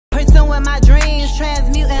you in my dreams,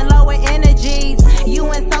 transmuting lower energies.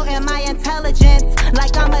 You insulting my intelligence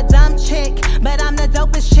like I'm a dumb chick, but I'm the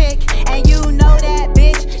dopest chick, and you know that,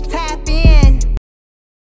 bitch. Tap in.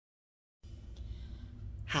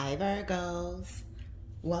 Hi Virgos,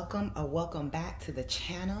 welcome back to the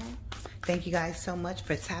channel. Thank you guys so much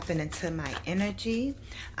for tapping into my energy.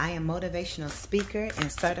 I am motivational speaker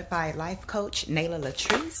and certified life coach Nayla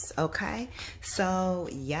LATRICE. Okay, so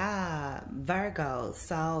yeah, Virgos.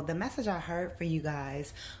 So the message I heard for you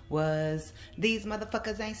guys was, these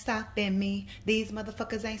motherfuckers ain't stopping me. These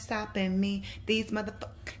motherfuckers ain't stopping me. These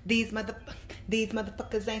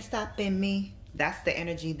motherfuckers ain't stopping me. That's the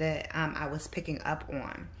energy that I was picking up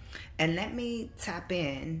on. And let me tap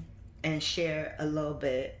in and share a little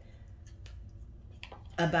bit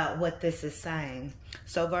about what this is saying.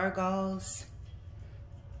 So Virgos,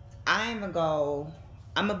 I'm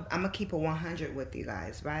gonna keep it 100 with you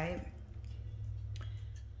guys, right?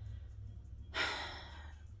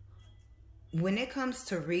 When it comes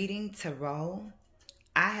to reading tarot,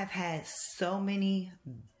 I have had so many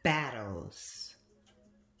battles.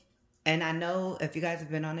 And I know if you guys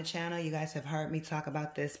have been on the channel, you guys have heard me talk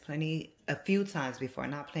about this a few times before.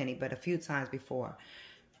 Not plenty, but a few times before,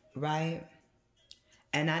 right?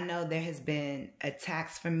 And I know there has been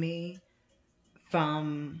attacks from me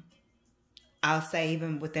from, I'll say,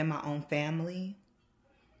 even within my own family.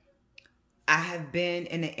 I have been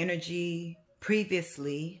in the energy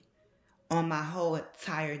previously on my whole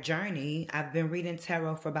entire journey. I've been reading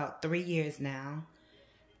tarot for about 3 years now,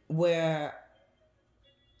 where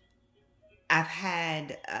I've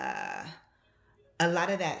had a lot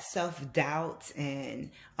of that self-doubt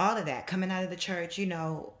and all of that coming out of the church, you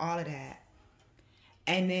know, all of that.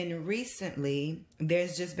 And then recently,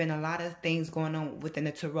 there's just been a lot of things going on within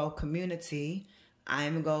the tarot community.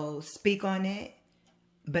 I'm going to speak on it,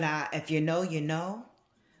 but if you know, you know.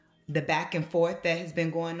 The back and forth that has been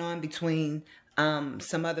going on between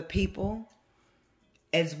some other people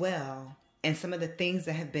as well. And some of the things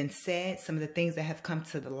that have been said, some of the things that have come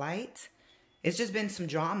to the light. It's just been some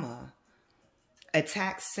drama.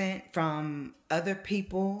 Attacks sent from other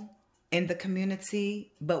people in the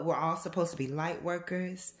community, but we're all supposed to be light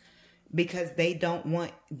workers because they don't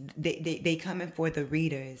want, they come in for the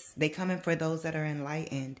readers. They come in for those that are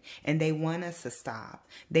enlightened, and they want us to stop.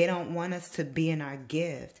 They don't want us to be in our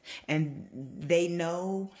gift, and they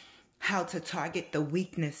know how to target the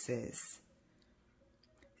weaknesses.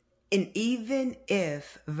 And even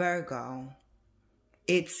if, Virgo,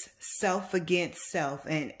 it's self against self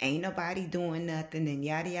and ain't nobody doing nothing and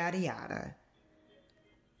yada, yada, yada,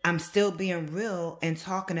 I'm still being real and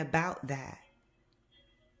talking about that.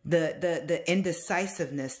 The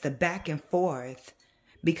indecisiveness, the back and forth,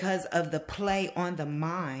 because of the play on the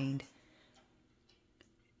mind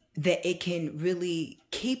that it can really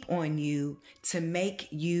keep on you to make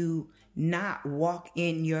you not walk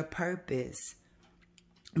in your purpose.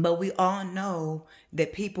 But we all know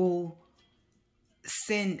that people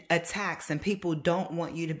send attacks and people don't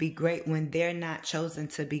want you to be great when they're not chosen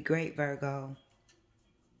to be great, Virgo.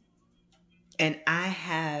 And I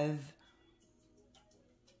have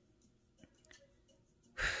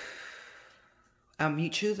you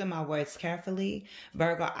choosing my words carefully,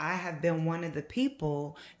 Virgo. I have been one of the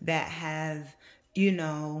people that have, you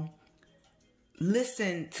know,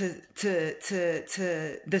 listened to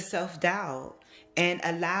the self-doubt and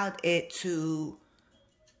allowed it to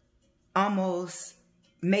almost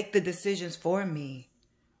make the decisions for me.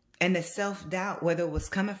 And the self-doubt, whether it was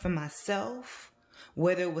coming from myself,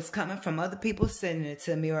 whether it was coming from other people sending it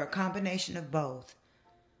to me, or a combination of both.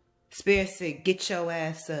 Spirit said, get your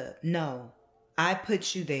ass up. No, I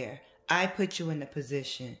put you there. I put you in the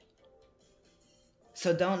position.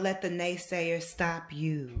 So don't let the naysayers stop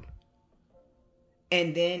you.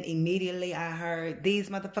 And then immediately I heard, these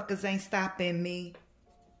motherfuckers ain't stopping me.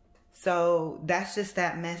 So that's just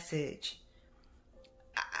that message.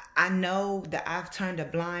 I know that I've turned a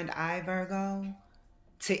blind eye, Virgo,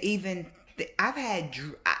 to even, I've had,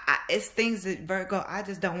 it's things that, Virgo, I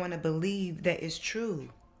just don't want to believe that it's true.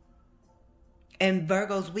 And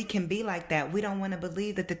Virgos, we can be like that. We don't want to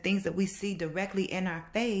believe that the things that we see directly in our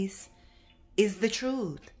face is the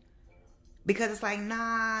truth. Because it's like,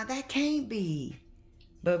 nah, that can't be.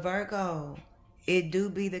 But Virgo, it do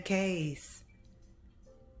be the case.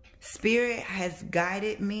 Spirit has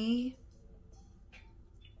guided me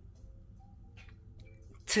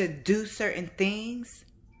to do certain things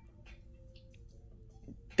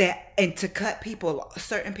and to cut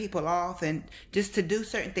certain people off, and just to do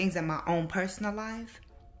certain things in my own personal life.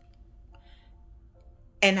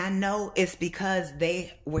 And I know it's because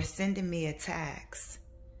they were sending me attacks.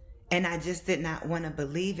 And I just did not want to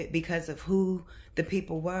believe it because of who the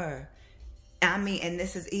people were. I mean, and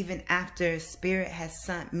this is even after Spirit has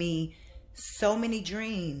sent me so many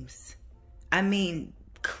dreams. I mean,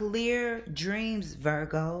 clear dreams,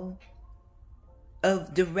 Virgo,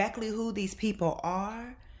 of directly who these people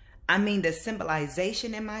are. I mean, the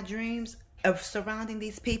symbolization in my dreams of surrounding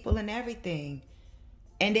these people and everything.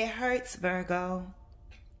 And it hurts, Virgo.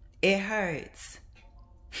 It hurts.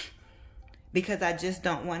 Because I just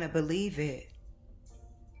don't want to believe it.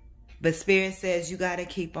 But Spirit says you got to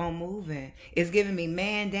keep on moving. It's giving me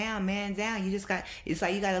man down, man down. It's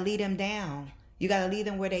like you got to lead them down. You got to lead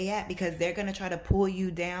them where they at, because they're going to try to pull you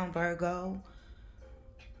down, Virgo.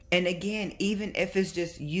 And again, even if it's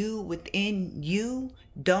just you within you,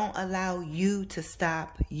 don't allow you to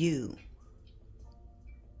stop you.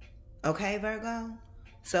 Okay, Virgo?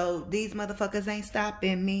 So these motherfuckers ain't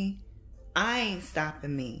stopping me. I ain't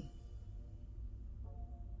stopping me.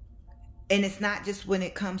 And it's not just when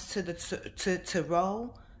it comes to the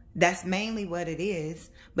tarot. That's mainly what it is.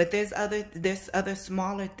 But there's other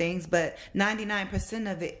smaller things. But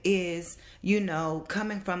 99% of it is, you know,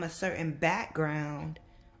 coming from a certain background,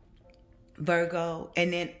 Virgo,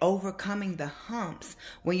 and then overcoming the humps.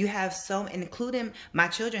 When you have including my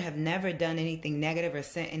children have never done anything negative or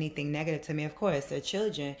sent anything negative to me. Of course, they're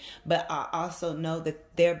children, but I also know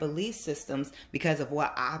that their belief systems, because of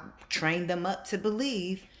what I trained them up to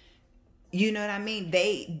believe, you know what I mean?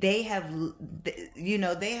 They have, you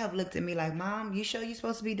know, they have looked at me like, Mom, you sure you're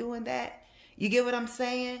supposed to be doing that? You get what I'm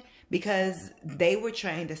saying? Because they were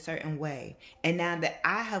trained a certain way. And now that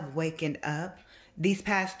I have wakened up, these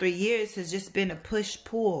past 3 years has just been a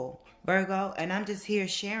push-pull, Virgo. And I'm just here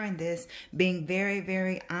sharing this, being very,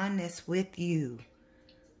 very honest with you.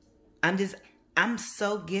 I'm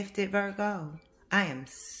so gifted, Virgo. I am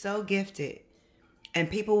so gifted. And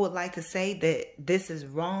people would like to say that this is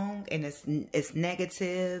wrong and it's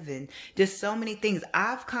negative and just so many things.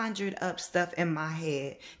 I've conjured up stuff in my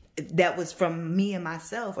head that was from me and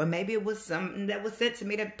myself. Or maybe it was something that was sent to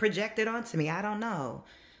me that projected onto me. I don't know.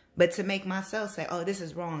 But to make myself say, oh, this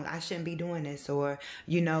is wrong. I shouldn't be doing this. Or,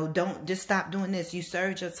 you know, don't just stop doing this. You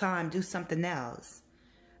served your time. Do something else.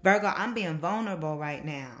 Virgo, I'm being vulnerable right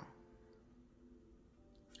now.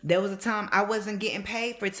 There was a time I wasn't getting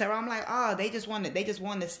paid for tarot. I'm like, oh, they just want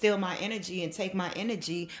to steal my energy and take my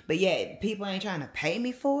energy. But yeah, people ain't trying to pay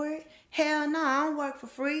me for it. Hell no, I don't work for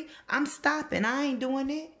free. I'm stopping. I ain't doing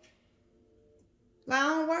it. Like, I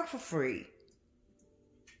don't work for free.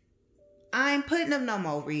 I ain't putting up no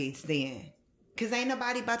more reads then. Because ain't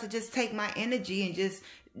nobody about to just take my energy and just,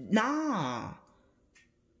 nah.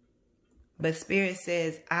 But Spirit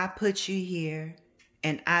says, I put you here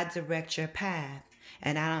and I direct your path.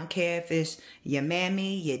 And I don't care if it's your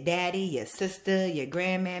mammy, your daddy, your sister, your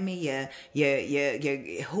grandmammy,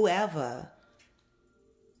 your whoever.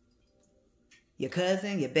 Your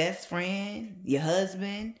cousin, your best friend, your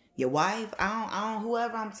husband, your wife. I don't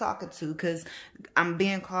whoever I'm talking to, because I'm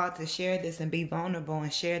being called to share this and be vulnerable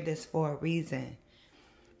and share this for a reason.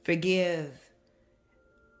 Forgive.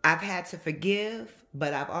 I've had to forgive,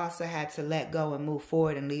 but I've also had to let go and move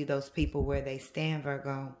forward and leave those people where they stand,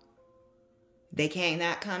 Virgo. They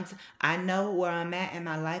cannot come to... I know where I'm at in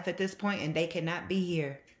my life at this point, and they cannot be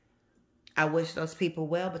here. I wish those people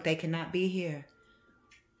well, but they cannot be here.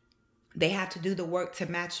 They have to do the work to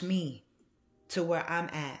match me to where I'm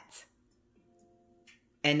at.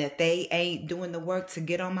 And if they ain't doing the work to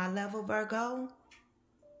get on my level, Virgo,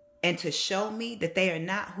 and to show me that they are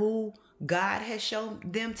not who God has shown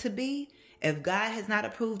them to be, if God has not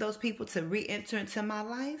approved those people to re-enter into my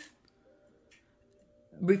life,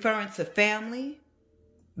 referring to family,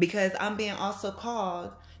 because I'm being also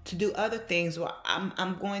called to do other things where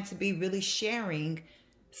I'm going to be really sharing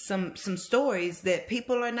some stories that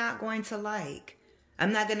people are not going to like.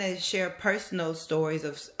 I'm not going to share personal stories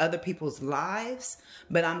of other people's lives,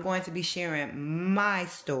 but I'm going to be sharing my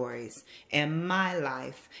stories and my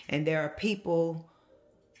life. And there are people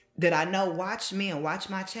that I know watch me and watch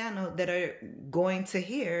my channel that are going to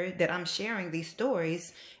hear that I'm sharing these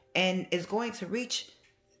stories, and it's going to reach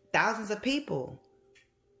thousands of people.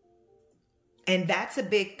 And that's a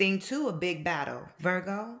big thing too, a big battle,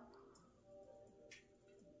 Virgo.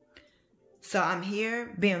 So I'm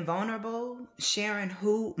here being vulnerable, sharing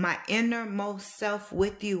who my innermost self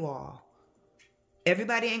with you all.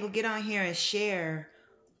 Everybody ain't gonna get on here and share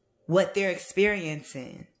what they're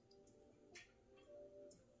experiencing.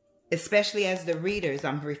 Especially as the readers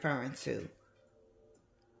I'm referring to.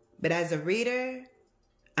 But as a reader,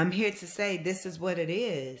 I'm here to say this is what it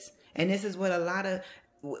is. And this is what a lot of,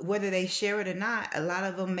 whether they share it or not, a lot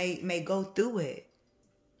of them may go through it.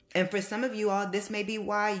 And for some of you all, this may be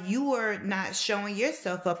why you are not showing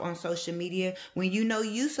yourself up on social media when you know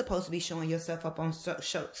you're supposed to be showing yourself up on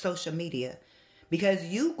social media. Because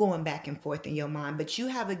you going back and forth in your mind. But you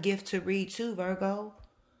have a gift to read too, Virgo.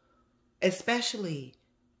 Especially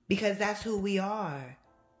because that's who we are.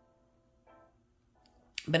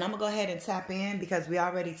 But I'm going to go ahead and tap in because we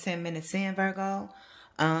already 10 minutes in, Virgo.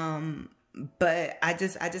 But I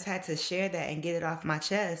just had to share that and get it off my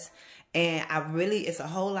chest. And it's a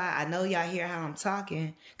whole lot. I know y'all hear how I'm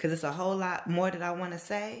talking because it's a whole lot more that I want to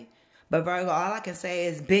say. But Virgo, all I can say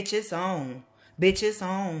is bitch, it's on. Bitch, it's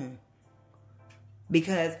on.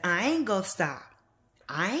 Because I ain't gonna stop.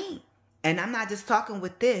 I ain't. And I'm not just talking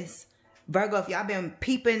with this. Virgo, if y'all been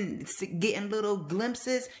peeping, getting little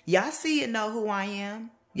glimpses, y'all see and know who I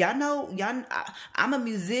am. Y'all know, I'm a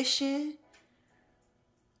musician.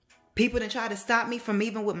 People that try to stop me from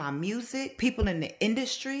even with my music. People in the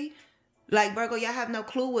industry. Like, Virgo, y'all have no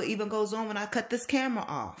clue what even goes on when I cut this camera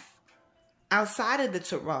off. Outside of the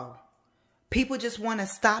tarot. People just want to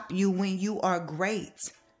stop you when you are great.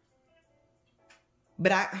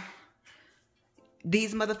 But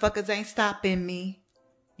these motherfuckers ain't stopping me.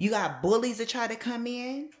 You got bullies that try to come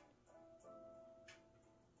in.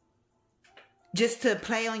 Just to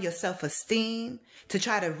play on your self-esteem. To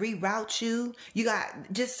try to reroute you. You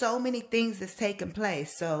got just so many things that's taking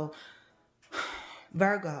place. So,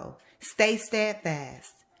 Virgo, stay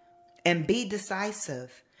steadfast. And be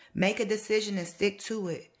decisive. Make a decision and stick to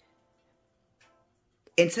it.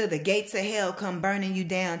 Until the gates of hell come burning you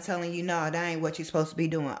down, telling you, no, that ain't what you're supposed to be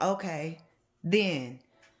doing. Okay, then.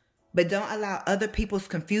 But don't allow other people's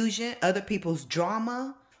confusion, other people's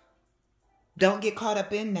drama. Don't get caught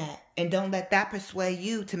up in that. And don't let that persuade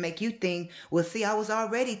you to make you think, well, see, I was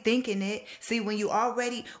already thinking it. See, when you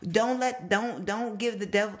already, don't give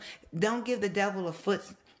the devil a foot.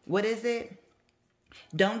 What is it?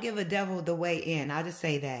 Don't give a devil the way in. I'll just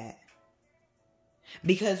say that.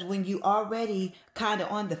 Because when you already kind of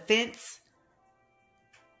on the fence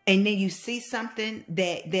and then you see something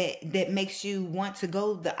that makes you want to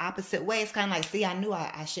go the opposite way, it's kind of like, see, I knew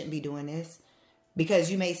I shouldn't be doing this. Because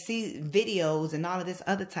you may see videos and all of this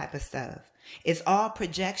other type of stuff. It's all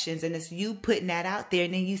projections and it's you putting that out there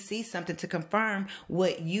and then you see something to confirm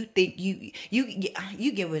what you think you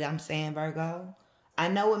get what I'm saying, Virgo. I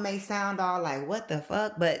know it may sound all like, what the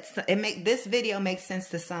fuck? But this video makes sense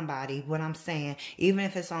to somebody, what I'm saying, even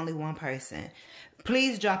if it's only one person.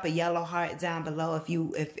 Please drop a yellow heart down below if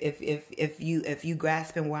you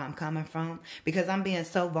grasping where I'm coming from. Because I'm being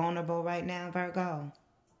so vulnerable right now, Virgo.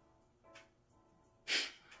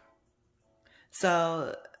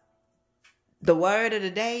 So, the word of the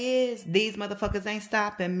day is, these motherfuckers ain't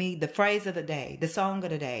stopping me. The phrase of the day, the song of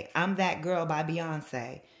the day, I'm That Girl by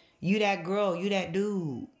Beyonce. You that girl, you that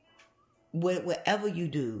dude. Whatever you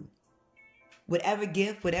do. Whatever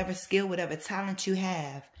gift, whatever skill, whatever talent you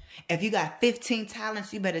have. If you got 15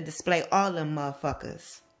 talents, you better display all them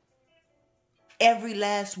motherfuckers. Every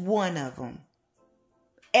last one of them.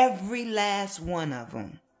 Every last one of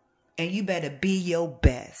them. And you better be your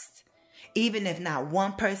best. Even if not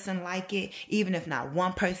one person like it, even if not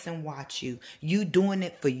one person watch you. You doing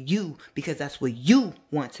it for you because that's what you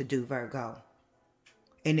want to do, Virgo.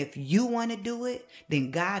 And if you want to do it,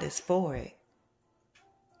 then God is for it.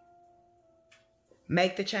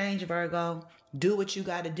 Make the change, Virgo. Do what you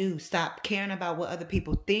got to do. Stop caring about what other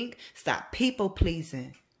people think. Stop people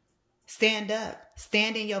pleasing. Stand up.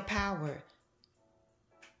 Stand in your power.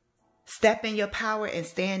 Step in your power and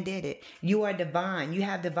stand in it. You are divine. You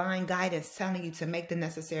have divine guidance telling you to make the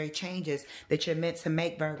necessary changes that you're meant to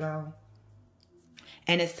make, Virgo.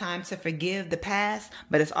 And it's time to forgive the past,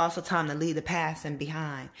 but it's also time to leave the past and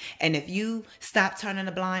behind. And if you stop turning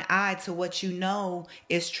a blind eye to what you know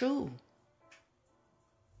is true.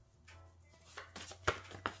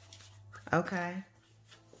 Okay.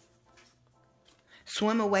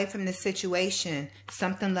 Swim away from this situation.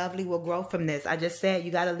 Something lovely will grow from this. I just said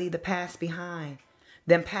you got to leave the past behind.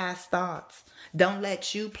 Them past thoughts. Don't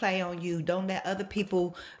let you play on you. Don't let other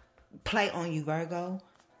people play on you, Virgo.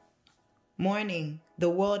 Morning. The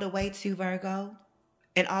world awaits you, Virgo.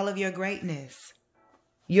 And all of your greatness.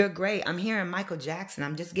 You're great. I'm hearing Michael Jackson.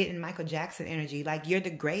 I'm just getting Michael Jackson energy. Like, you're the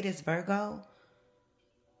greatest, Virgo.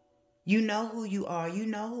 You know who you are. You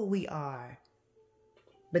know who we are.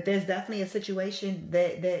 But there's definitely a situation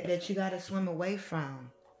that you got to swim away from.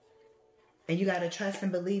 And you got to trust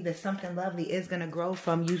and believe that something lovely is going to grow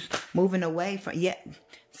from you moving away from,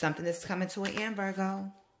 something that's coming to an end,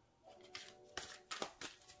 Virgo.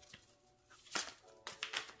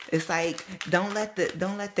 It's like, don't let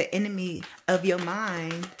the enemy of your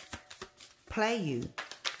mind play you.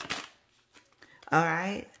 All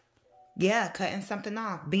right? Yeah, cutting something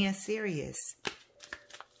off. Being serious.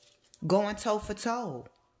 Going toe for toe.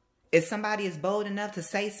 If somebody is bold enough to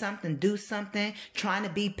say something, do something, trying to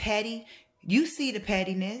be petty, you see the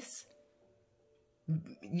pettiness.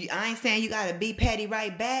 I ain't saying you gotta be petty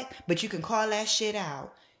right back, but you can call that shit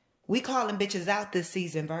out. We calling bitches out this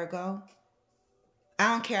season, Virgo.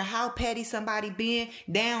 I don't care how petty somebody being,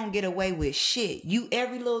 they don't get away with shit. You,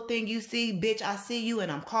 every little thing you see, bitch, I see you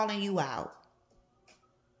and I'm calling you out.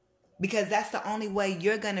 Because that's the only way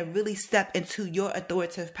you're going to really step into your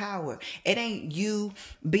authoritative power. It ain't you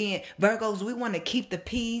being... Virgos, we want to keep the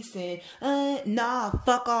peace and... nah,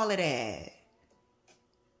 fuck all of that.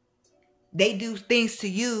 They do things to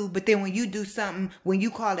you, but then when you do something, when you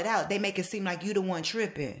call it out, they make it seem like you the one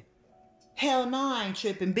tripping. Hell no, I ain't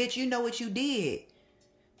tripping, bitch. You know what you did.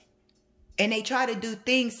 And they try to do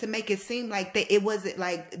things to make it seem like it wasn't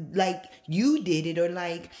like you did it, or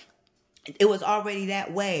like... it was already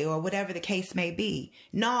that way, or whatever the case may be.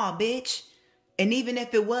 Nah, bitch. And even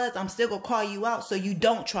if it was, I'm still gonna call you out so you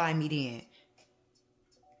don't try me then.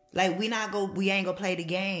 Like, we ain't gonna play the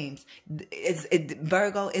games.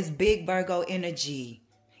 Virgo, it's big Virgo energy.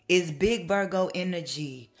 It's big Virgo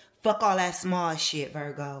energy. Fuck all that small shit,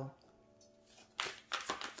 Virgo.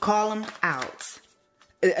 Call them out.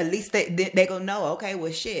 At least they gonna know, okay,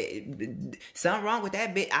 well shit, something wrong with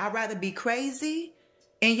that bitch. I'd rather be crazy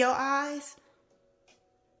in your eyes,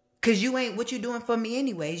 cause you ain't what you doing for me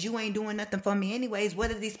anyways. You ain't doing nothing for me anyways.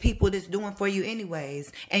 What are these people that's doing for you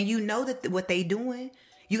anyways? And you know that what they doing.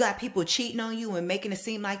 You got people cheating on you and making it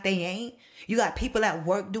seem like they ain't. You got people at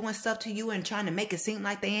work doing stuff to you and trying to make it seem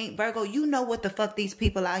like they ain't. Virgo, you know what the fuck these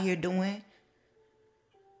people out here doing.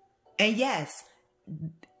 And yes,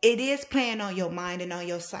 it is playing on your mind and on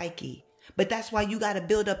your psyche. But that's why you got to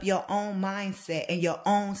build up your own mindset and your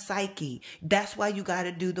own psyche. That's why you got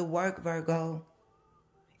to do the work, Virgo.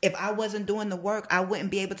 If I wasn't doing the work, I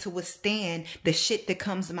wouldn't be able to withstand the shit that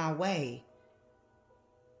comes my way.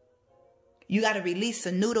 You got to release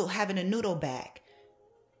having a noodle back.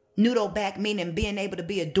 Noodle back meaning being able to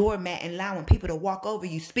be a doormat and allowing people to walk over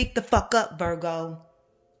you. Speak the fuck up, Virgo.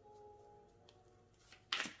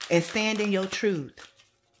 And stand in your truth.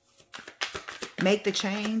 Make the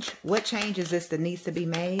change. What change is this that needs to be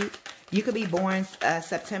made? You could be born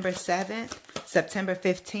September 7th, September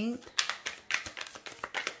 15th,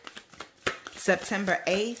 September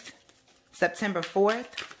 8th, September 4th.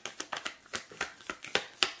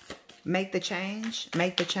 Make the change.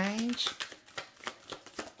 Make the change.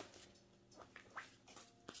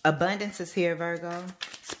 Abundance is here, Virgo.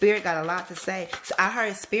 Spirit got a lot to say. So I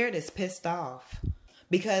heard Spirit is pissed off.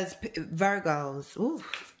 Because Virgos, ooh.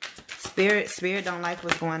 Spirit don't like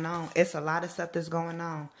what's going on. It's a lot of stuff that's going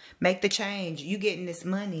on. Make the change. You getting this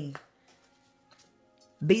money.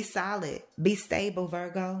 Be solid. Be stable,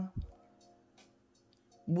 Virgo.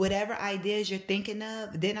 Whatever ideas you're thinking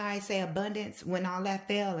of, didn't I say abundance when all that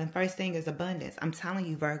fell? And first thing is abundance. I'm telling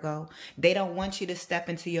you, Virgo, they don't want you to step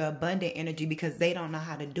into your abundant energy because they don't know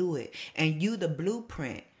how to do it. And you the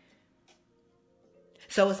blueprint.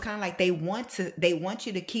 So it's kind of like they want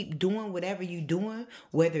you to keep doing whatever you're doing,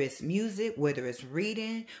 whether it's music, whether it's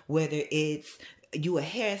reading, whether it's you a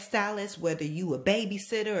hairstylist, whether you a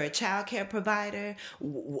babysitter or a child care provider.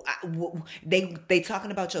 They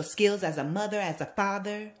talking about your skills as a mother, as a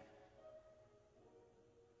father.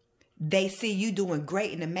 They see you doing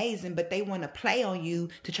great and amazing, but they want to play on you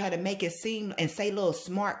to try to make it seem and say little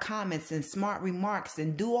smart comments and smart remarks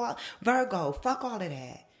and do all. Virgo, fuck all of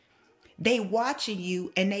that. They watching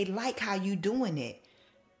you and they like how you doing it.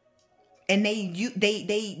 And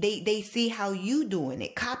they see how you doing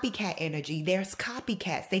it. Copycat energy. There's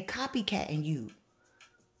copycats. They copycatting you.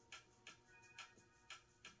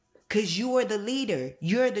 Because you are the leader.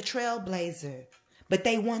 You're the trailblazer. But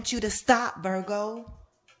they want you to stop, Virgo.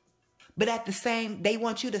 But at the same, they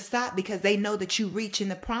want you to stop because they know that you reach in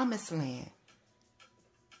the promised land.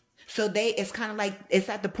 So it's kind of like, it's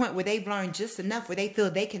at the point where they've learned just enough where they feel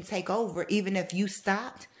they can take over even if you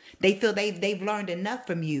stopped. They feel they've learned enough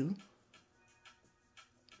from you.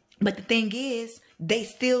 But the thing is, they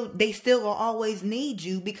still will always need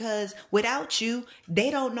you because without you, they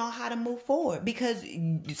don't know how to move forward because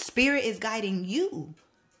Spirit is guiding you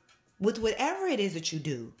with whatever it is that you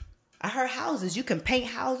do. I heard houses. You can paint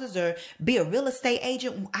houses or be a real estate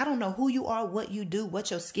agent. I don't know who you are, what you do, what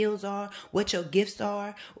your skills are, what your gifts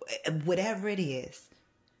are, whatever it is.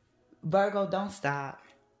 Virgo, don't stop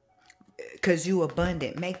because you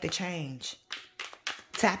abundant. Make the change.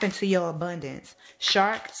 Tap into your abundance.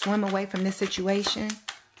 Shark, swim away from this situation.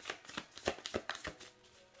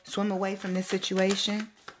 Swim away from this situation.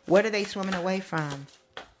 What are they swimming away from?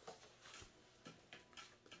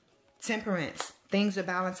 Temperance. Things are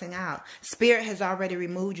balancing out. Spirit has already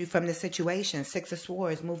removed you from the situation. 6 of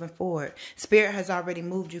Swords, moving forward. Spirit has already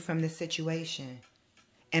moved you from this situation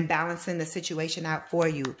and balancing the situation out for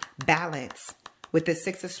you. Balance with the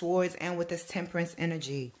 6 of Swords and with this Temperance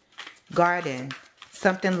energy. Garden.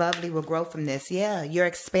 Something lovely will grow from this. Yeah, your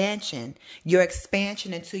expansion. Your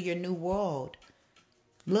expansion into your new world.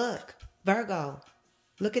 Look, Virgo.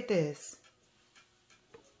 Look at this.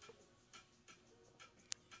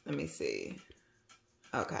 Let me see.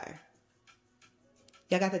 Okay.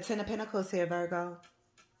 Y'all got the 10 of Pentacles here, Virgo.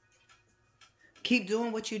 Keep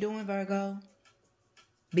doing what you're doing, Virgo.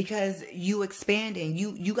 Because you expanding.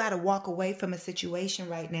 You got to walk away from a situation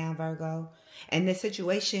right now, Virgo. And this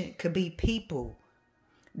situation could be people.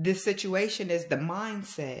 This situation is the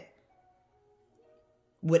mindset.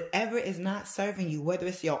 Whatever is not serving you, whether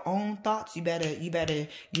it's your own thoughts, you better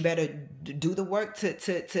do the work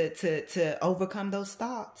to overcome those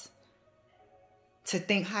thoughts. To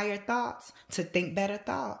think higher thoughts, to think better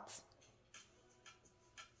thoughts.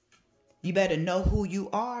 You better know who you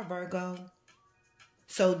are, Virgo.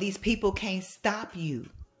 So these people can't stop you.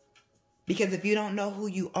 Because if you don't know who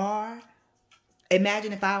you are,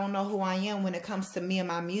 imagine if I don't know who I am when it comes to me and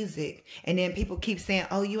my music. And then people keep saying,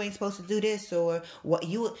 oh, you ain't supposed to do this. Or what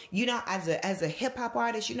you know, as a hip hop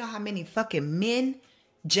artist, you know how many fucking men,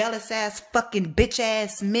 jealous ass fucking bitch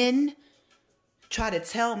ass men, try to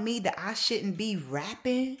tell me that I shouldn't be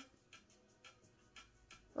rapping?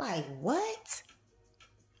 Like, what?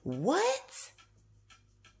 What?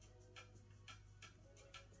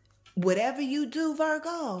 Whatever you do,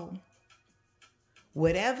 Virgo.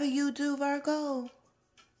 Whatever you do, Virgo.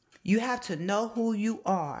 You have to know who you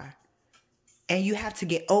are. And you have to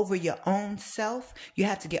get over your own self. You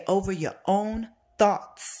have to get over your own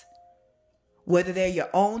thoughts. Whether they're your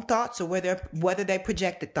own thoughts or whether they're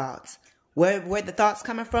projected thoughts. Where the thoughts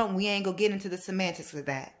coming from, we ain't gonna get into the semantics of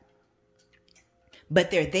that. But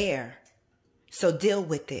they're there. So deal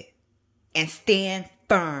with it. And stand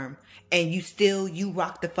firm. And you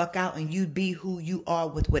rock the fuck out and you be who you are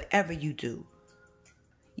with whatever you do.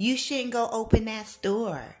 You shouldn't go open that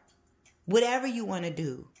store. Whatever you want to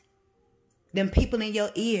do. Them people in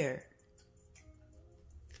your ear.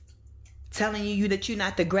 Telling you that you're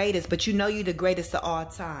not the greatest, but you know you're the greatest of all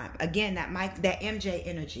time. Again, that MJ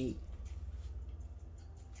energy.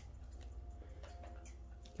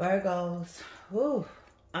 Virgos, whew,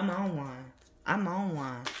 I'm on one.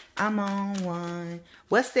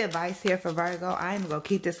 What's the advice here for Virgo? I ain't gonna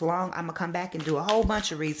keep this long. I'm gonna come back and do a whole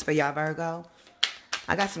bunch of reads for y'all, Virgo.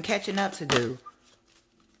 I got some catching up to do.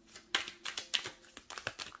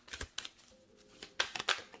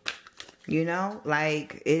 You know,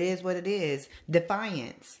 like, it is what it is.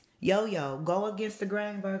 Defiance. Yo, go against the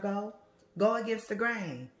grain, Virgo. Go against the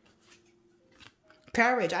grain.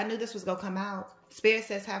 Courage. I knew this was gonna come out. Spirit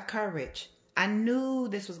says have courage. I knew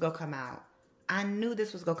this was going to come out.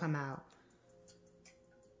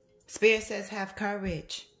 Spirit says have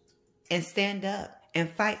courage. And stand up. And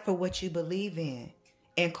fight for what you believe in.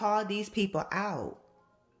 And call these people out.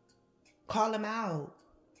 Call them out.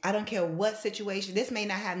 I don't care what situation. This may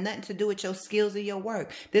not have nothing to do with your skills or your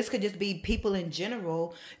work. This could just be people in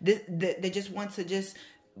general that just want to just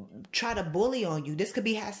try to bully on you. This could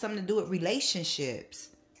have something to do with relationships.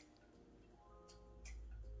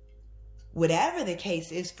 Whatever the case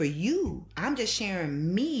is for you, I'm just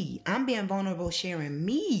sharing me. I'm being vulnerable, sharing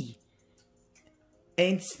me.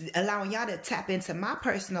 And allowing y'all to tap into my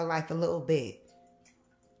personal life a little bit.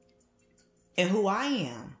 And who I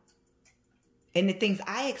am. And the things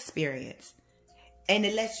I experience. And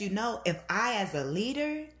it lets you know if I as a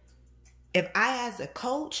leader, if I as a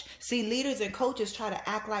coach, see leaders and coaches try to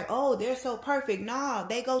act like, oh, they're so perfect. Nah,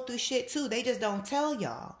 they go through shit too. They just don't tell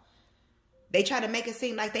y'all. They try to make it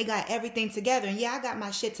seem like they got everything together. And yeah, I got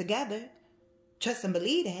my shit together. Trust and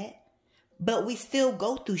believe that. But we still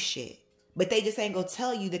go through shit. But they just ain't gonna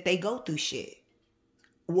tell you that they go through shit.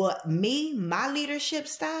 What me, my leadership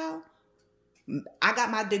style, I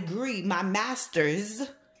got my degree, my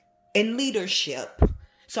master's in leadership.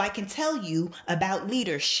 So I can tell you about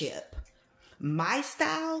leadership. My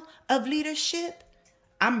style of leadership,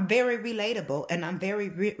 I'm very relatable and I'm very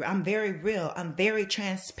real. I'm very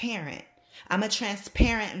transparent. I'm a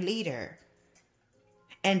transparent leader.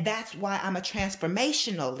 And that's why I'm a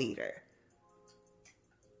transformational leader.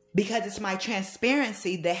 Because it's my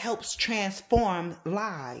transparency that helps transform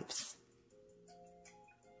lives.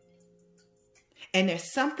 And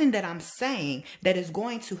there's something that I'm saying that is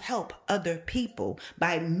going to help other people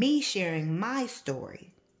by me sharing my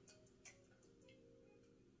story.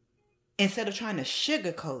 Instead of trying to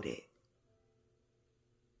sugarcoat it.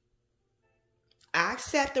 I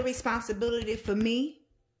accept the responsibility for me,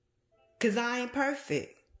 because I ain't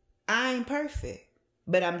perfect. I ain't perfect,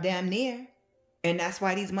 but I'm damn near. And that's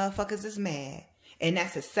why these motherfuckers is mad. And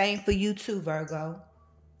that's the same for you too, Virgo.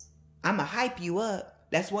 I'ma hype you up.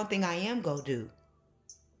 That's one thing I am gonna do.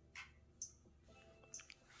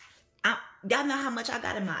 Y'all know how much I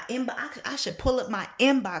got in my inbox. I should pull up my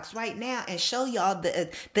inbox right now and show y'all the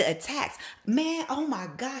attacks. Man, oh my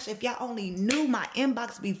gosh, if y'all only knew, my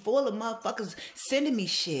inbox be full of motherfuckers sending me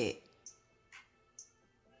shit.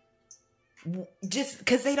 Just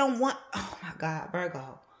because they don't want... Oh my God,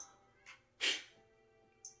 Virgo.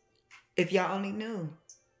 If y'all only knew.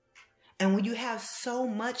 And when you have so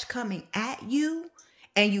much coming at you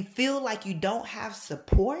and you feel like you don't have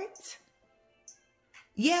support...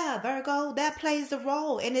 Yeah, Virgo, that plays a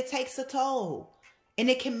role, and it takes a toll. And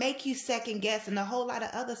it can make you second guess and a whole lot of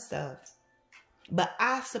other stuff. But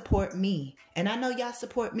I support me, and I know y'all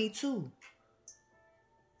support me too.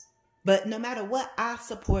 But no matter what, I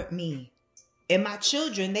support me. And my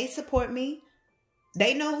children, they support me.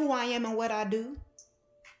 They know who I am and what I do.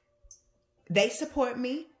 They support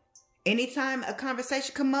me. Anytime a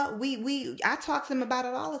conversation come up, I talk to them about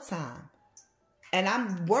it all the time. And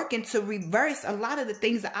I'm working to reverse a lot of the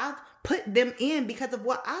things that I've put them in because of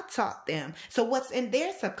what I taught them. So what's in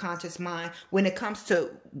their subconscious mind when it comes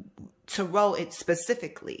to role it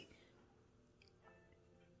specifically?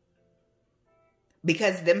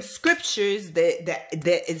 Because them scriptures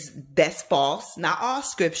that's false. Not all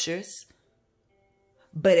scriptures.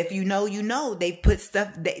 But if you know, you know, they've put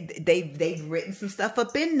stuff, they've written some stuff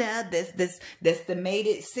up in there that's made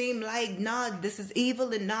it seem like, nah, this is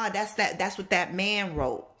evil, and nah, that's what that man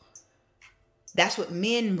wrote. That's what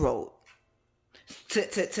men wrote. To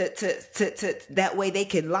that way they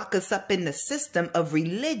can lock us up in the system of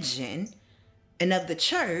religion and of the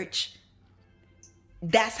church.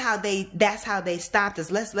 That's how they stopped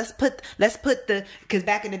us. Let's put the, because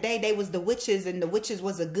back in the day they was the witches, and the witches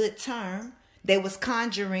was a good term. They was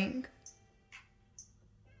conjuring.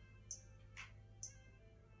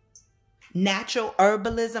 Natural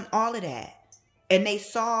herbalism, all of that. And they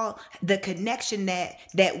saw the connection that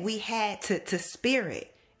we had to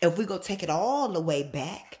spirit. If we go take it all the way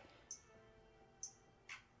back.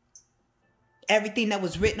 Everything that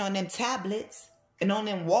was written on them tablets and on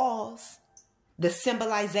them walls. The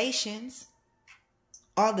symbolizations.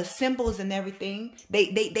 All the symbols and everything, they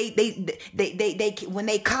when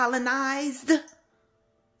they colonized,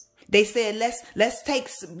 they said let's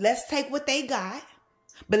take what they got,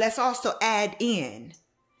 but let's also add in,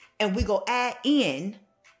 and we go add in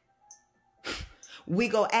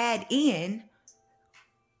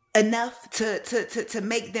enough to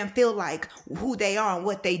make them feel like who they are and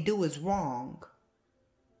what they do is wrong,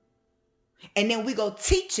 and then we go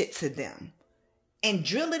teach it to them. And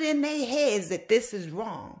drill it in their heads that this is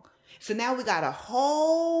wrong. So now we got a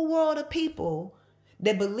whole world of people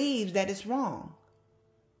that believes that it's wrong.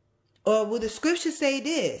 Or will the scripture say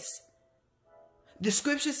this? The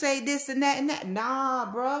scripture say this and that and that.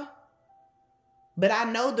 Nah, bruh. But I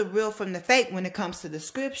know the real from the fake when it comes to the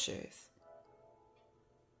scriptures.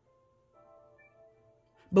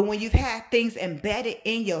 But when you've had things embedded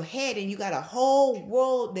in your head and you got a whole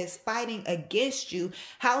world that's fighting against you,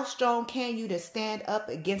 how strong can you to stand up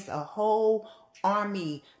against a whole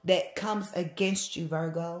army that comes against you,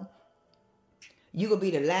 Virgo? You gonna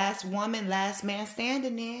be the last woman, last man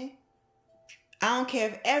standing there. I don't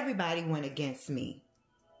care if everybody went against me.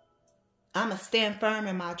 I'ma stand firm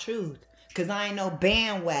in my truth, because I ain't no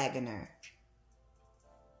bandwagoner.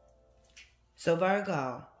 So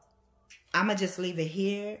Virgo, I'm going to just leave it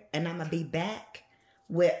here, and I'm going to be back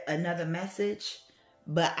with another message.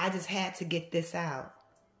 But I just had to get this out.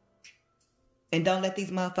 And don't let these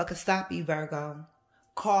motherfuckers stop you, Virgo.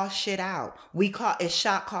 Call shit out. It's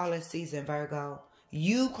shot caller season, Virgo.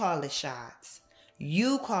 You call the shots.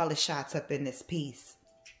 You call the shots up in this piece.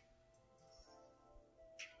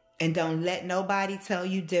 And don't let nobody tell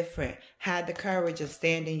you different. Have the courage of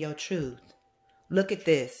standing your truth. Look at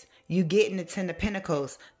this. You get in the 10 of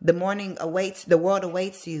Pentacles. The morning awaits. The world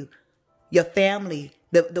awaits you. Your family.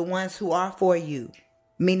 The ones who are for you.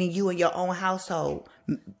 Meaning you and your own household.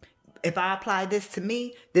 If I apply this to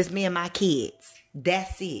me, this me and my kids.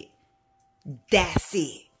 That's it. That's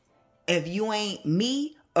it. If you ain't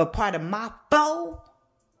me or part of my foe,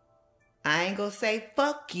 I ain't gonna say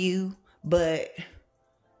fuck you. But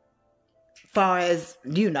far as,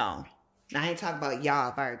 you know, I ain't talking about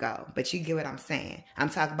y'all, Virgo, but you get what I'm saying. I'm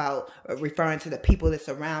talking about referring to the people that's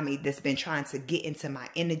around me that's been trying to get into my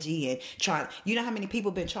energy and trying. You know how many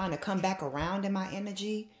people been trying to come back around in my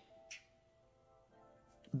energy?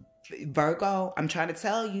 Virgo, I'm trying to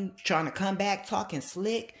tell you, trying to come back talking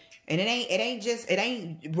slick. And it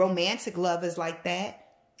ain't romantic lovers like that.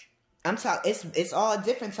 I'm talking, it's all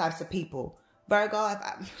different types of people. Virgo,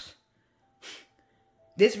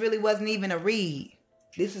 this really wasn't even a read.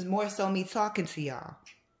 This is more so me talking to y'all.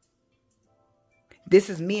 This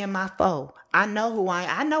is me and my foe. I know who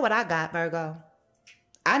I know what I got, Virgo.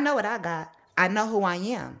 I know what I got. I know who I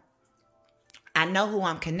am. I know who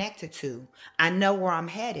I'm connected to. I know where I'm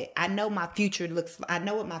headed. I know what my future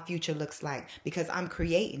looks like because I'm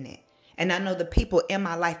creating it. And I know the people in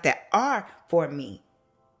my life that are for me.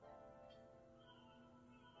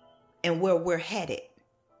 And where we're headed.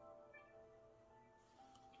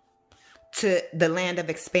 To the land of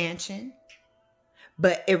expansion.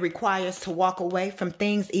 But it requires to walk away from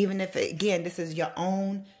things, even if, again, this is your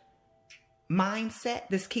own mindset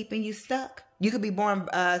that's keeping you stuck. You could be born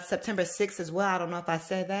September 6th as well. I don't know if I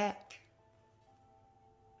said that.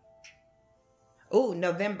 Oh,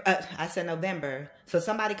 November. I said November. So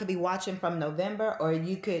somebody could be watching from November, or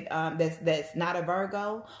you could, that's not a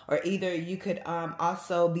Virgo, or either you could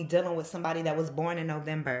also be dealing with somebody that was born in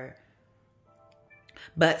November.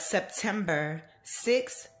 But September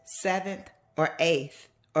 6th, 7th, or 8th,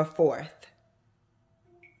 or 4th.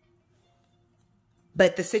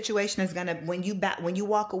 But the situation is gonna, when you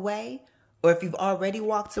walk away, or if you've already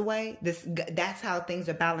walked away, that's how things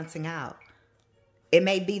are balancing out. It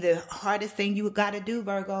may be the hardest thing you got to do,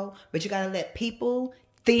 Virgo, but you got to let people,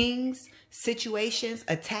 things, situations,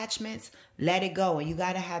 attachments, let it go. And you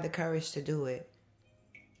got to have the courage to do it.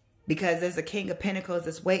 Because there's a King of Pentacles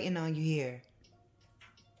that's waiting on you here.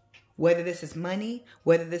 Whether this is money,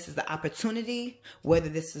 whether this is the opportunity, whether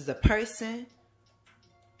this is a person,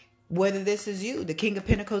 whether this is you, the King of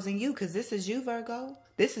Pentacles in you, because this is you, Virgo.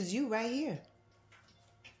 This is you right here.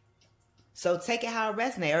 So take it how it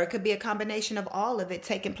resonates, or it could be a combination of all of it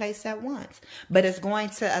taking place at once. But it's going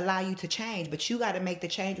to allow you to change. But you got to make the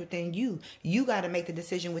change within you. You got to make the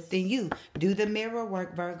decision within you. Do the mirror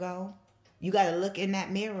work, Virgo. You got to look in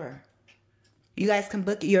that mirror. You guys can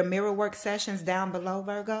book your mirror work sessions down below,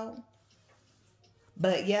 Virgo.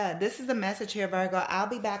 But yeah, this is the message here, Virgo. I'll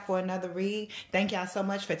be back for another read. Thank y'all so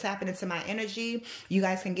much for tapping into my energy. You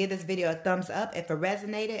guys can give this video a thumbs up if it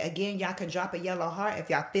resonated. Again, y'all can drop a yellow heart if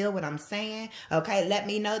y'all feel what I'm saying. Okay, let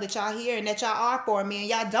me know that y'all here and that y'all are for me and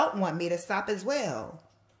y'all don't want me to stop as well.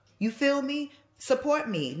 You feel me? Support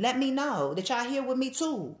me. Let me know that y'all here with me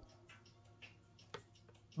too.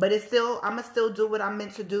 But it's still, I'm going to still do what I'm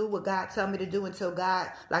meant to do, what God tell me to do until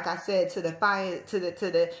God, like I said, to the fire, to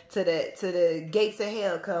the gates of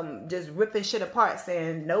hell come just ripping shit apart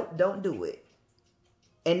saying, nope, don't do it.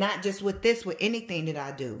 And not just with this, with anything that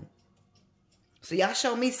I do. So y'all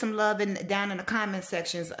show me some love down in the comment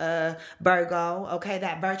sections, Virgo. Okay,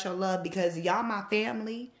 that virtual love, because y'all my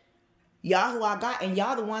family. Y'all who I got, and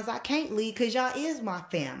y'all the ones I can't leave because y'all is my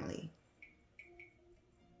family.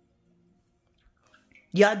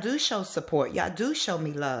 Y'all do show support. Y'all do show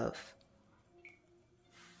me love.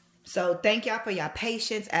 So thank y'all for your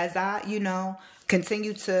patience as I,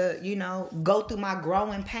 continue to, go through my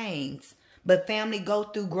growing pains. But family go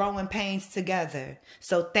through growing pains together.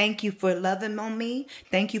 So thank you for loving on me.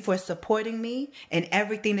 Thank you for supporting me and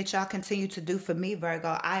everything that y'all continue to do for me,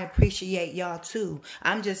 Virgo. I appreciate y'all too.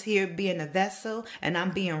 I'm just here being a vessel, and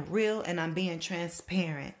I'm being real, and I'm being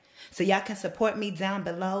transparent. So y'all can support me down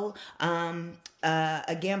below.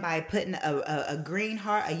 Again, by putting a green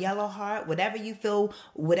heart, a yellow heart, whatever you feel,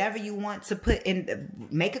 whatever you want to put in,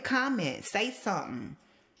 make a comment, say something.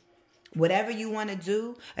 Whatever you want to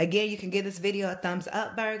do. Again, you can give this video a thumbs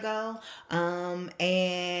up, Virgo.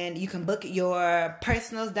 And you can book your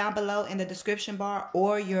personals down below in the description bar,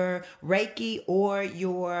 or your Reiki, or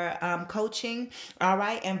your coaching. All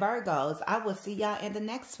right. And Virgos, I will see y'all in the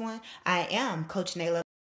next one. I am Coach Nayla